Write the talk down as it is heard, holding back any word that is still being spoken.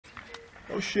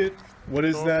Oh shit. What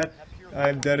is that?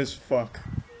 I'm dead as fuck.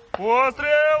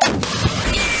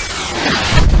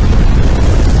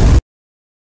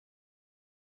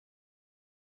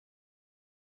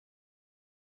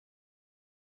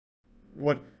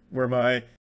 What? Where am I?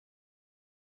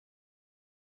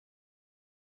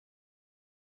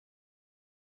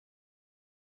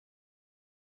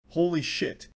 Holy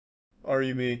shit. Are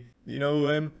you me? You know who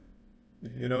I am?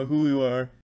 You know who you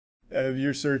are.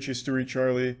 Your search history,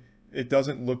 Charlie. It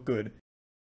doesn't look good.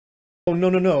 Oh, no,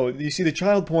 no, no. You see, the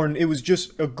child porn, it was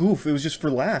just a goof. It was just for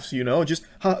laughs, you know? Just,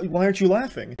 why aren't you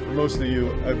laughing? For most of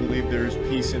you, I believe there is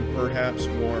peace and perhaps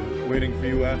warmth waiting for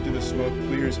you after the smoke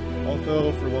clears.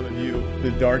 Although, for one of you,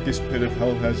 the darkest pit of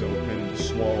hell has opened to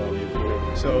swallow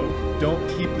you. So, don't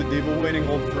keep the devil waiting,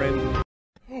 old friend.